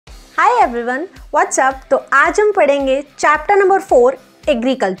Hi everyone, what's up. तो आज हम पढ़ेंगे चैप्टर नंबर 4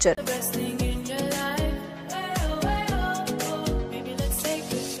 एग्रीकल्चर।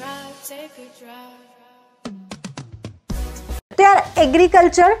 तो यार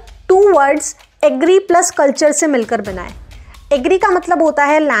agriculture two words agree plus culture से मिलकर बना है। एग्री का मतलब होता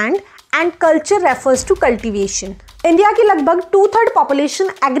है land and culture refers to cultivation. India की लगभग 2/3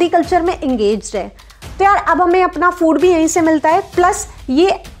 पॉपुलेशन एग्रीकल्चर में एंगेज्ड है। तो यार अब हमें अपना फूड भी यहीं से मिलता है, प्लस ये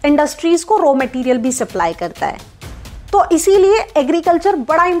इंडस्ट्रीज को रॉ मटेरियल भी सप्लाई करता है। तो इसीलिए एग्रीकल्चर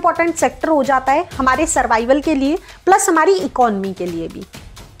बड़ा इंपॉर्टेंट सेक्टर हो जाता है हमारे सर्वाइवल के लिए, प्लस हमारी इकोनॉमी के लिए भी।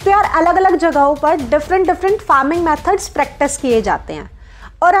 तो यार अलग अलग जगहों पर डिफरेंट फार्मिंग मेथड्स प्रैक्टिस किए जाते हैं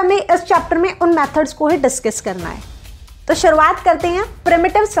और हमें इस चैप्टर में उन मेथड्स को ही डिस्कस करना है। तो शुरुआत करते हैं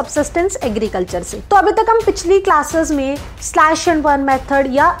प्रिमिटिव सबसिस्टेंस एग्रीकल्चर से। तो अभी तक हम पिछली क्लासेस में स्लैश एंड बर्न मेथड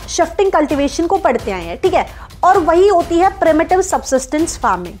या शिफ्टिंग कल्टीवेशन को पढ़ते आए हैं, ठीक है, और वही होती है प्रिमिटिव सबसिस्टेंस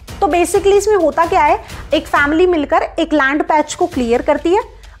फार्मिंग। तो बेसिकली इसमें होता क्या है, एक फैमिली मिलकर एक लैंड पैच को क्लियर करती है,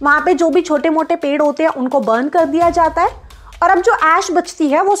 वहां पे जो भी छोटे मोटे पेड़ होते हैं उनको बर्न कर दिया जाता है और अब जो ऐश बचती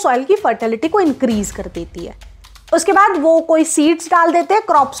है वो सॉइल की फर्टिलिटी को इंक्रीज कर देती है। उसके बाद वो कोई सीड्स डाल देते हैं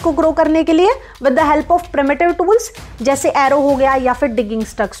क्रॉप्स को ग्रो करने के लिए with the help of primitive tools, जैसे एरो हो गया या फिर डिगिंग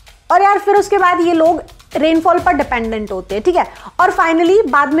स्टक्स। और यार फिर उसके बाद ये लोग रेनफॉल पर डिपेंडेंट होते हैं, ठीक है, और फाइनली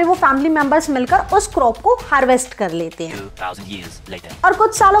बाद में वो फैमिली मेंबर्स मिलकर उस क्रॉप को हार्वेस्ट कर लेते हैं। और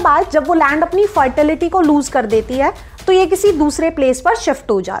कुछ सालों बाद जब वो लैंड अपनी फर्टिलिटी को लूज कर देती है तो ये किसी दूसरे प्लेस पर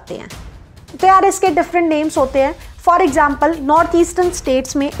शिफ्ट हो जाते हैं। तो यार इसके डिफरेंट नेम्स होते हैं। For example north eastern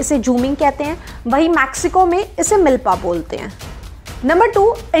states में इसे जूमिंग कहते हैं, वहीं मैक्सिको में इसे मिल्पा बोलते हैं। Number 2,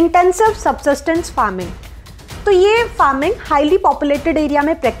 intensive subsistence farming. तो ये फार्मिंग हाईली पॉपुलेटेड एरिया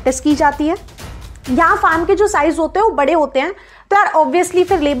में प्रैक्टिस की जाती है। यहाँ फार्म के जो साइज होते हैं वो बड़े होते हैं, तो यार ऑब्वियसली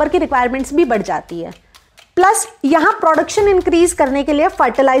फिर लेबर की रिक्वायरमेंट्स भी बढ़ जाती है। प्लस यहाँ प्रोडक्शन इंक्रीज करने के लिए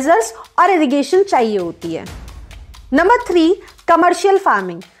फर्टिलाइजर्स और इरिगेशन चाहिए होती है। Number 3, commercial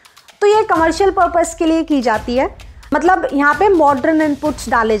farming. तो ये कमर्शियल पर्पस के लिए की जाती है, मतलब यहाँ पे मॉडर्न इनपुट्स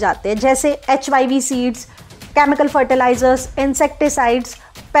डाले जाते हैं जैसे HYV seeds, chemical fertilisers, insecticides,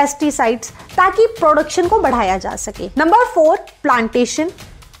 pesticides, ताकि प्रोडक्शन को बढ़ाया जा सके। Number 4, plantation.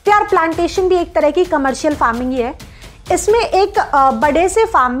 तो यार प्लांटेशन भी एक तरह की कमर्शियल फार्मिंग ही है। इसमें एक बड़े से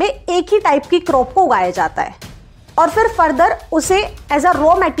फार्म में एक ही टाइप की क्रॉप को उगाया जाता है और फिर फर्दर उसे as a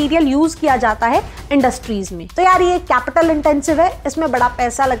raw material use किया जाता है इंडस्ट्रीज में। तो यार ये कैपिटल इंटेंसिव है, इसमें बड़ा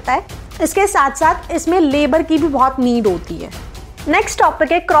पैसा लगता है, इसके साथ साथ इसमें लेबर की भी बहुत नीड होती है। नेक्स्ट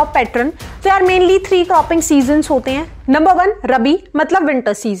टॉपिक है क्रॉप पैटर्न। तो यार मेनली 3 क्रॉपिंग सीजन्स होते हैं। नंबर 1, रबी मतलब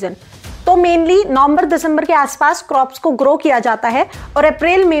विंटर सीजन। तो मेनली नवंबर दिसंबर के आसपास क्रॉप्स को ग्रो किया जाता है और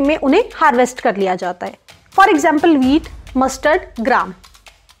अप्रैल मई में उन्हें हार्वेस्ट कर लिया जाता है। For example wheat, mustard, gram.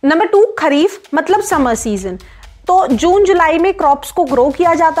 Number 2, खरीफ मतलब समर सीजन। तो जून जुलाई में क्रॉप्स को ग्रो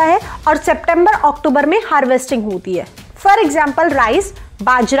किया जाता है और सितंबर अक्टूबर में हार्वेस्टिंग होती है। फॉर एग्जाम्पल राइस,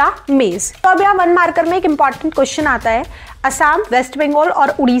 बाजरा, मेज। तो अब यहाँ 1 मार्कर में एक इंपॉर्टेंट क्वेश्चन आता है। असम, वेस्ट बंगाल और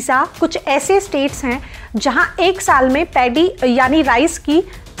उड़ीसा कुछ ऐसे स्टेट्स हैं जहां एक साल में पैडी यानी राइस की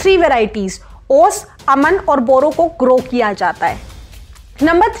 3 वेराइटीज ओस, अमन और बोरो को ग्रो किया जाता है।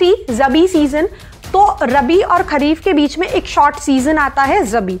 नंबर 3, रबी सीजन। तो रबी और खरीफ के बीच में एक शॉर्ट सीजन आता है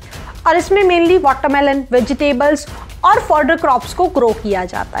रबी, और इसमें मेनली वाटरमेलन, वेजिटेबल्स और फॉडर क्रॉप्स को ग्रो किया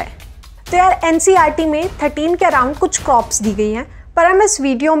जाता है। तो यार NCERT में 13 के अराउंड कुछ क्रॉप्स दी गई हैं, पर हम इस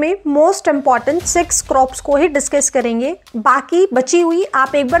वीडियो में मोस्ट इंपॉर्टेंट 6 क्रॉप्स को ही डिस्कस करेंगे। बाकी बची हुई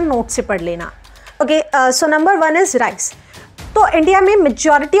आप एक बार नोट से पढ़ लेना। Okay, so number 1 is rice. तो इंडिया में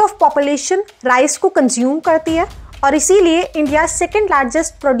मेजॉरिटी ऑफ पॉपुलेशन राइस को कंज्यूम करती है और इसीलिए इंडिया सेकंड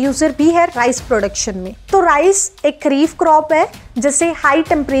लार्जेस्ट प्रोड्यूसर भी है राइस प्रोडक्शन में। तो राइस एक खरीफ क्रॉप है जिसे हाई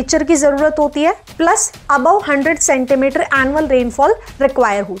टेम्परेचर की जरूरत होती है, plus above 100 centimetre annual rainfall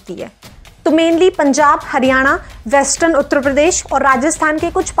require होती है। तो मेनली पंजाब, हरियाणा, वेस्टर्न उत्तर प्रदेश और राजस्थान के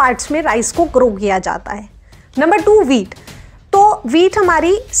कुछ पार्ट्स में राइस को ग्रो किया जाता है। Number 2, wheat. तो व्हीट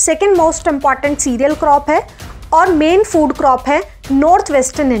हमारी second most important cereal crop है और मेन फूड क्रॉप है नॉर्थ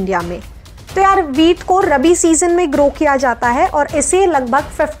वेस्टर्न इंडिया में। तो यार व्हीट को रबी सीजन में ग्रो किया जाता है और इसे लगभग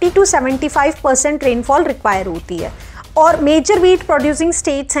 50 to 75% रेनफॉल रिक्वायर होती है और मेजर व्हीट प्रोड्यूसिंग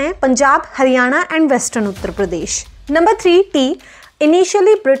स्टेट्स हैं Punjab, Haryana and western Uttar Pradesh. Number 3, T.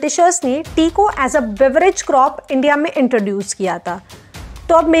 Initially Britishers ने टी को as a beverage crop India में इंट्रोड्यूस किया था।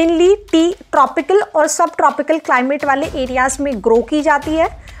 तो अब मेनली टी ट्रॉपिकल और सब ट्रॉपिकल क्लाइमेट वाले एरियाज में ग्रो की जाती है,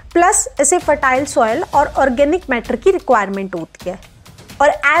 प्लस इसे फर्टाइल सॉइल और ऑर्गेनिक मैटर की रिक्वायरमेंट होती है। और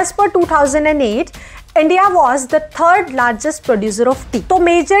as per 2008 India was the 3rd largest producer of T. तो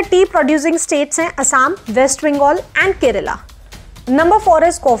मेजर टी प्रोड्यूसिंग स्टेट्स हैं Assam, waste Bengal and Kerala. Number 4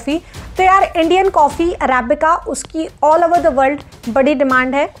 is coffee. तो यार इंडियन कॉफ़ी अरेबिका उसकी ऑल ओवर द वर्ल्ड बड़ी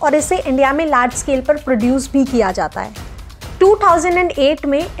डिमांड है और इसे इंडिया में लार्ज स्केल पर प्रोड्यूस भी किया जाता है। 2008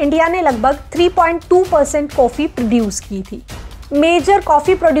 में इंडिया ने लगभग 3.2% कॉफ़ी प्रोड्यूस की थी। मेजर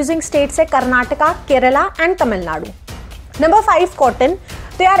कॉफ़ी प्रोड्यूसिंग स्टेट्स है Karnataka, Kerala and Tamil Nadu. Number 5 cotton.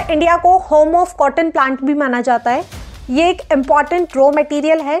 तो यार इंडिया को होम ऑफ कॉटन प्लांट भी माना जाता है। ये एक इम्पॉर्टेंट रॉ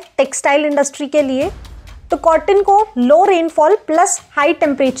मटेरियल है टेक्सटाइल इंडस्ट्री के लिए। तो कॉटन को लो रेनफॉल प्लस हाई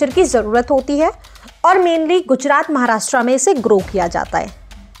टेम्परेचर की ज़रूरत होती है और मेनली गुजरात, महाराष्ट्र में इसे ग्रो किया जाता है।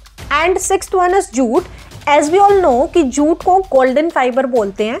 And 6th one is jute. As we all know कि जूट को गोल्डन फाइबर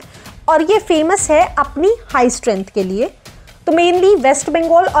बोलते हैं और ये फेमस है अपनी हाई स्ट्रेंथ के लिए। तो मेनली वेस्ट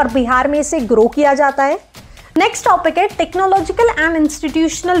बंगाल और बिहार में इसे ग्रो किया जाता है। नेक्स्ट टॉपिक है टेक्नोलॉजिकल एंड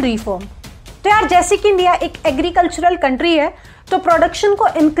इंस्टीट्यूशनल रिफॉर्म। तो यार जैसे कि इंडिया एक एग्रीकल्चरल कंट्री है तो प्रोडक्शन को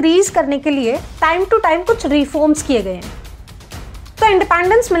इंक्रीज करने के लिए टाइम टू टाइम कुछ रिफॉर्म्स किए गए हैं। तो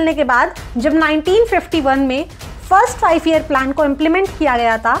इंडिपेंडेंस मिलने के बाद जब 1951 में फर्स्ट 5 ईयर प्लान को इम्प्लीमेंट किया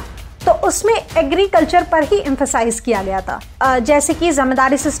गया था तो उसमें एग्रीकल्चर पर ही एम्फसाइज किया गया था। जैसे कि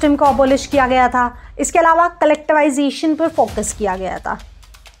जमींदारी सिस्टम को अबॉलिश किया गया था। इसके अलावा कलेक्टिवाइजेशन पर फोकस किया गया था।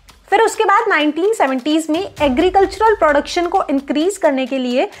 फिर उसके बाद 1970s में एग्रीकल्चरल प्रोडक्शन को इंक्रीज करने के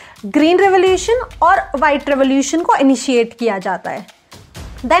लिए ग्रीन रेवोल्यूशन और वाइट रेवोल्यूशन को इनिशिएट किया जाता है।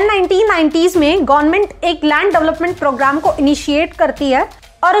 देन 1990s में गवर्नमेंट एक लैंड डेवलपमेंट प्रोग्राम को इनिशिएट करती है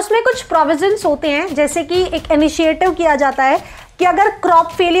और उसमें कुछ प्रोविजंस होते हैं, जैसे कि एक इनिशिएटिव किया जाता है कि अगर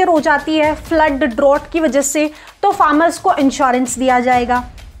क्रॉप फेलियर हो जाती है फ्लड ड्रॉट की वजह से तो फार्मर्स को इंश्योरेंस दिया जाएगा।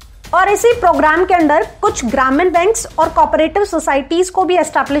 और इसी प्रोग्राम के अंदर कुछ ग्रामीण बैंक्स और कोऑपरेटिव सोसाइटीज को भी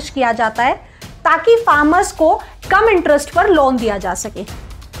एस्टैब्लिश किया जाता है ताकि फार्मर्स को कम इंटरेस्ट पर लोन दिया जा सके।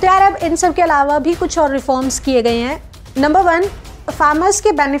 तो यार अब इन सब के अलावा भी कुछ और रिफॉर्म्स किए गए हैं। नंबर 1, फार्मर्स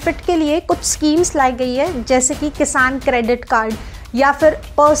के बेनिफिट के लिए कुछ स्कीम्स लाई गई है, जैसे कि किसान क्रेडिट कार्ड या फिर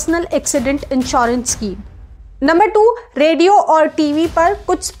personal accident insurance scheme. Number 2, radio और टीवी पर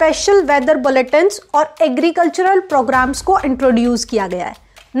कुछ स्पेशल वेदर बुलेटिन्स और एग्रीकल्चरल प्रोग्राम्स को इंट्रोड्यूस किया गया है।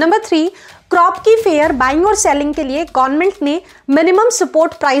 नंबर 3, क्रॉप की फेयर बाइंग और सेलिंग के लिए गवर्नमेंट ने मिनिमम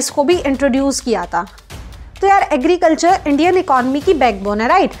सपोर्ट प्राइस को भी इंट्रोड्यूस किया था। तो यार एग्रीकल्चर इंडियन इकोनॉमी की बैकबोन है,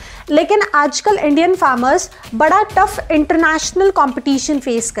 राइट। लेकिन आजकल इंडियन फार्मर्स बड़ा टफ इंटरनेशनल कंपटीशन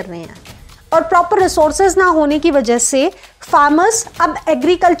फेस कर रहे हैं और प्रॉपर रिसोर्सेज ना होने की वजह से फार्मर्स अब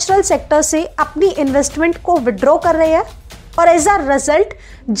एग्रीकल्चरल सेक्टर से अपनी इन्वेस्टमेंट को विड्रॉ कर रहे हैं और एज अ रिजल्ट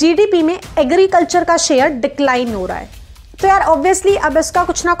जीडीपी में एग्रीकल्चर का शेयर डिक्लाइन हो रहा है। तो यार ऑब्वियसली अब इसका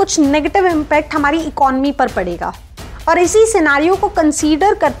कुछ ना कुछ नेगेटिव इम्पैक्ट हमारी इकोनॉमी पर पड़ेगा और इसी सिनारियो को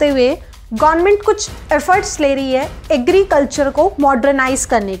कंसीडर करते हुए गवर्नमेंट कुछ एफर्ट्स ले रही है एग्रीकल्चर को मॉडर्नाइज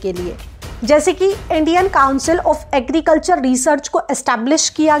करने के लिए, जैसे कि Indian council of agriculture research को एस्टैब्लिश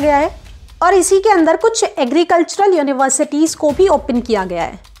किया गया है और इसी के अंदर कुछ एग्रीकल्चरल यूनिवर्सिटीज़ को भी ओपन किया गया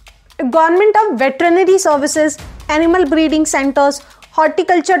है। गवर्नमेंट अब veterinary services, animal breeding centres,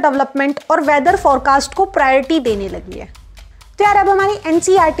 horticulture development और वेदर फोरकास्ट को प्रायोरिटी देने लगी है। तो यार अब हमारी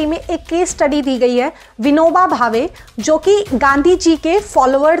एनसीईआरटी में एक केस स्टडी दी गई है विनोबा भावे, जो कि गांधी जी के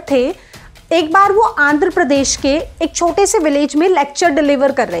फॉलोअर थे। एक बार वो आंध्र प्रदेश के एक छोटे से विलेज में लेक्चर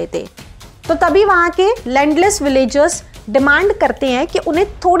डिलीवर कर रहे थे, तो तभी वहाँ के लैंडलेस विलेजर्स डिमांड करते हैं कि उन्हें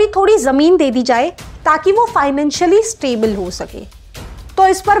थोड़ी थोड़ी ज़मीन दे दी जाए ताकि वो फाइनेंशियली स्टेबल हो सके। तो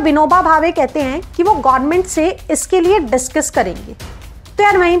इस पर विनोबा भावे कहते हैं कि वो गवर्नमेंट से इसके लिए डिस्कस करेंगे। तो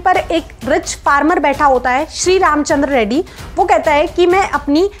यार वहीं पर एक रिच फार्मर बैठा होता है, श्री रामचंद्र रेड्डी। वो कहता है कि मैं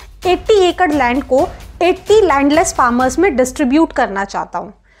अपनी 80 एकड़ लैंड को 80 लैंडलेस फार्मर्स में डिस्ट्रीब्यूट करना चाहता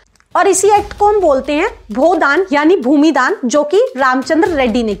हूँ और इसी एक्ट को हम बोलते हैं भूदान यानी भूमिदान, जो कि रामचंद्र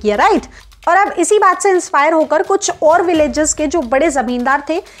रेड्डी ने किया, राइट। और अब इसी बात से इंस्पायर होकर कुछ और विलेजेस के जो बड़े जमींदार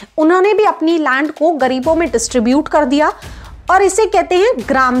थे उन्होंने भी अपनी लैंड को गरीबों में डिस्ट्रीब्यूट कर दिया और इसे कहते हैं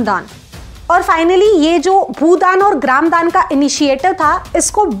ग्रामदान। और फाइनली ये जो भूदान और ग्रामदान का इनिशिएटिव था,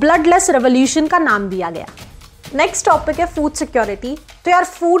 इसको ब्लडलेस रेवोल्यूशन का नाम दिया गया। नेक्स्ट टॉपिक है फूड सिक्योरिटी। तो यार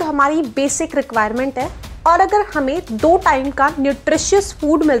फूड हमारी बेसिक रिक्वायरमेंट है और अगर हमें 2 टाइम का न्यूट्रिशियस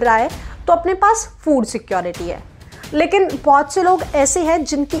फूड मिल रहा है तो अपने पास फूड सिक्योरिटी है। लेकिन बहुत से लोग ऐसे हैं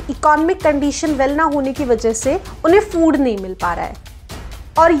जिनकी इकोनॉमिक कंडीशन वेल ना होने की वजह से उन्हें फूड नहीं मिल पा रहा है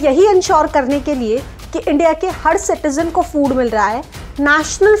और यही इंश्योर करने के लिए कि इंडिया के हर सिटीजन को फूड मिल रहा है,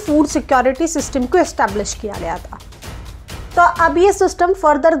 नेशनल फूड सिक्योरिटी सिस्टम को एस्टैब्लिश किया गया था। तो अब ये सिस्टम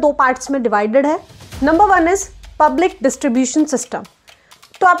फर्दर 2 पार्ट्स में डिवाइडेड है। Number 1 is public distribution system.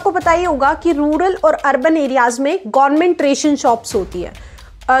 तो आपको पता ही होगा कि रूरल और अर्बन एरियाज में गवर्नमेंट रेशन शॉप्स होती है,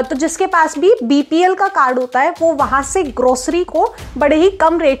 तो जिसके पास भी बीपीएल का कार्ड होता है वो वहां से ग्रोसरी को बड़े ही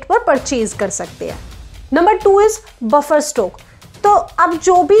कम रेट पर परचेज कर सकते हैं। Number 2 is buffer stock. तो अब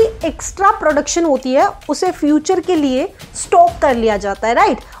जो भी एक्स्ट्रा प्रोडक्शन होती है उसे फ्यूचर के लिए स्टॉक कर लिया जाता है,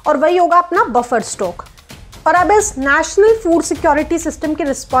 राइट। और वही होगा अपना बफर स्टॉक। और अब इस नेशनल फूड सिक्योरिटी सिस्टम की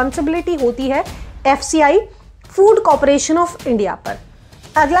रिस्पॉन्सिबिलिटी होती है FCI, food corporation of India पर।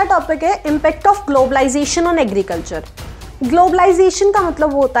 अगला टॉपिक है impact of globalisation on agriculture. Globalisation का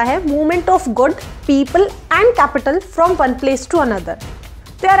मतलब होता है movement of good, people and capital from one place to another.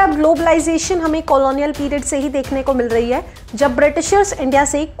 तो यार अब ग्लोबलाइजेशन हमें कॉलोनियल पीरियड से ही देखने को मिल रही है, जब ब्रिटिशर्स इंडिया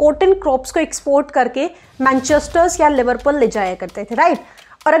से कॉटन क्रॉप्स को एक्सपोर्ट करके मैनचेस्टर्स या लिवरपूल ले जाया करते थे, राइट।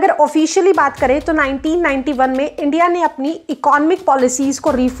 और अगर ऑफिशियली बात करें तो 1991 में इंडिया ने अपनी इकोनॉमिक पॉलिसीज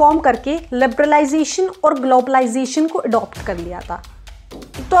को रिफॉर्म करके लिबरलाइजेशन और ग्लोबलाइजेशन को अडॉप्ट कर लिया था।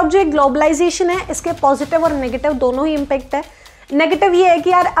 तो अब जो ग्लोबलाइजेशन है इसके पॉजिटिव और नेगेटिव दोनों ही इम्पैक्ट है। नेगेटिव ये है कि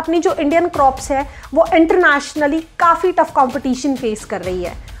यार अपनी जो इंडियन क्रॉप्स है वो इंटरनेशनली काफ़ी टफ कंपटीशन फेस कर रही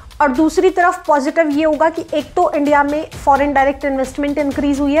है, और दूसरी तरफ पॉजिटिव ये होगा कि एक तो इंडिया में फॉरेन डायरेक्ट इन्वेस्टमेंट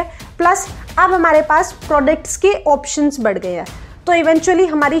इंक्रीज हुई है, प्लस अब हमारे पास प्रोडक्ट्स के ऑप्शंस बढ़ गए हैं, तो इवेंचुअली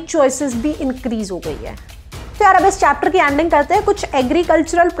हमारी चॉइसेस भी इंक्रीज हो गई है। तो यार अब इस चैप्टर की एंडिंग करते हैं कुछ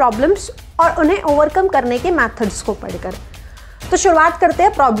एग्रीकल्चरल प्रॉब्लम्स और उन्हें ओवरकम करने के मेथड्स को पढ़कर। तो शुरुआत करते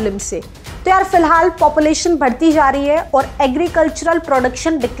हैं प्रॉब्लम से। तो यार फिलहाल पॉपुलेशन बढ़ती जा रही है और एग्रीकल्चरल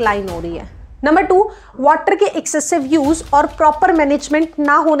प्रोडक्शन डिक्लाइन हो रही है। नंबर 2, वाटर के एक्सेसिव यूज और प्रॉपर मैनेजमेंट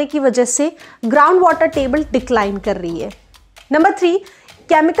ना होने की वजह से ग्राउंड वाटर टेबल डिक्लाइन कर रही है। नंबर 3,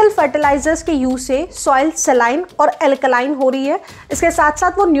 केमिकल फर्टिलाइजर्स के यूज से सॉइल सलाइन और एल्कलाइन हो रही है, इसके साथ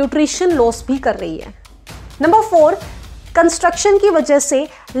साथ वो न्यूट्रिशन लॉस भी कर रही है। नंबर 4, कंस्ट्रक्शन की वजह से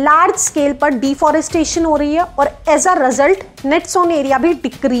लार्ज स्केल पर डिफॉरेस्टेशन हो रही है और as a result net sown area भी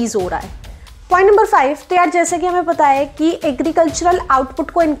डिक्रीज हो रहा है। पॉइंट नंबर 5, तो यार जैसे कि हमें पता है कि एग्रीकल्चरल आउटपुट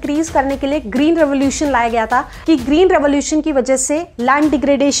को इंक्रीज करने के लिए ग्रीन रेवोल्यूशन लाया गया था, कि ग्रीन रेवोल्यूशन की वजह से लैंड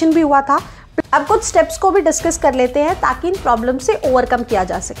डिग्रेडेशन भी हुआ था। अब कुछ स्टेप्स को भी डिस्कस कर लेते हैं ताकि इन प्रॉब्लम से ओवरकम किया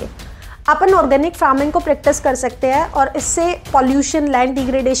जा सके। अपन ऑर्गेनिक फार्मिंग को प्रैक्टिस कर सकते हैं और इससे पॉल्यूशन, लैंड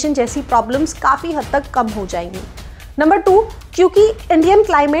डिग्रेडेशन जैसी प्रॉब्लम्स काफ़ी हद तक कम हो जाएंगी। नंबर 2, क्योंकि इंडियन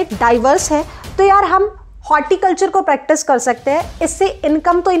क्लाइमेट डाइवर्स है तो यार हम हॉर्टिकल्चर को प्रैक्टिस कर सकते हैं, इससे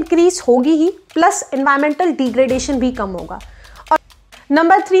इनकम तो इंक्रीज होगी ही, प्लस एनवायरमेंटल डिग्रेडेशन भी कम होगा। और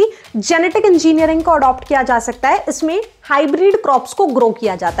नंबर 3, जेनेटिक इंजीनियरिंग को अडॉप्ट किया जा सकता है, इसमें हाइब्रिड क्रॉप्स को ग्रो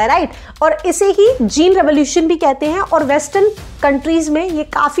किया जाता है, राइट, और इसे ही जीन रेवोल्यूशन भी कहते हैं और वेस्टर्न कंट्रीज में ये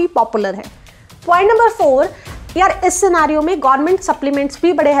काफ़ी पॉपुलर है। पॉइंट नंबर 4, यार इस सिनेरियो में गवर्नमेंट सप्लीमेंट्स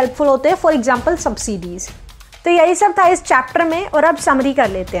भी बड़े हेल्पफुल होते हैं, फॉर एग्जाम्पल सब्सिडीज। तो यही सब था इस चैप्टर में, और अब समरी कर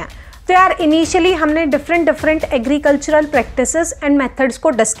लेते हैं। तो यार इनिशियली हमने different agricultural practices and methods को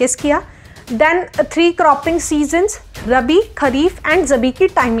डिस्कस किया। Then 3 cropping seasons, rabi, kharif and ज़बी की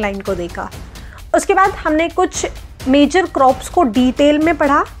टाइमलाइन को देखा। उसके बाद हमने कुछ मेजर क्रॉप्स को डिटेल में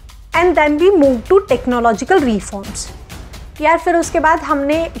पढ़ा and then we move to technological reforms. यार फिर उसके बाद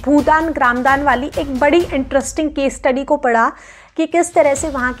हमने भूदान ग्रामदान वाली एक बड़ी इंटरेस्टिंग केस स्टडी को पढ़ा कि किस तरह से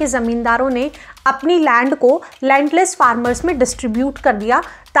वहाँ के ज़मींदारों ने अपनी लैंड को लैंडलेस फार्मर्स में डिस्ट्रीब्यूट कर दिया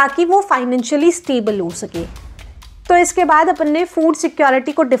ताकि वो फाइनेंशियली स्टेबल हो सके। तो इसके बाद अपन ने फूड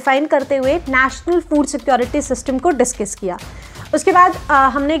सिक्योरिटी को डिफाइन करते हुए नेशनल फूड सिक्योरिटी सिस्टम को डिस्कस किया। उसके बाद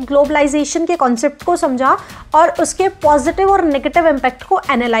हमने ग्लोबलाइजेशन के कॉन्सेप्ट को समझा और उसके पॉजिटिव और नेगेटिव इम्पैक्ट को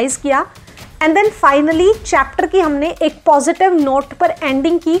एनालाइज किया। एंड देन फाइनली चैप्टर की हमने एक पॉजिटिव नोट पर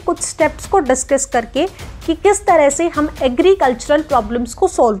एंडिंग की, कुछ स्टेप्स को डिस्कस करके कि किस तरह से हम एग्रीकल्चरल प्रॉब्लम्स को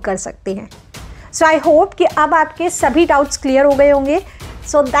सॉल्व कर सकते हैं। सो आई होप कि अब आपके सभी डाउट्स क्लियर हो गए होंगे।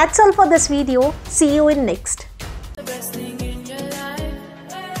 So that's all for this video. C you in next.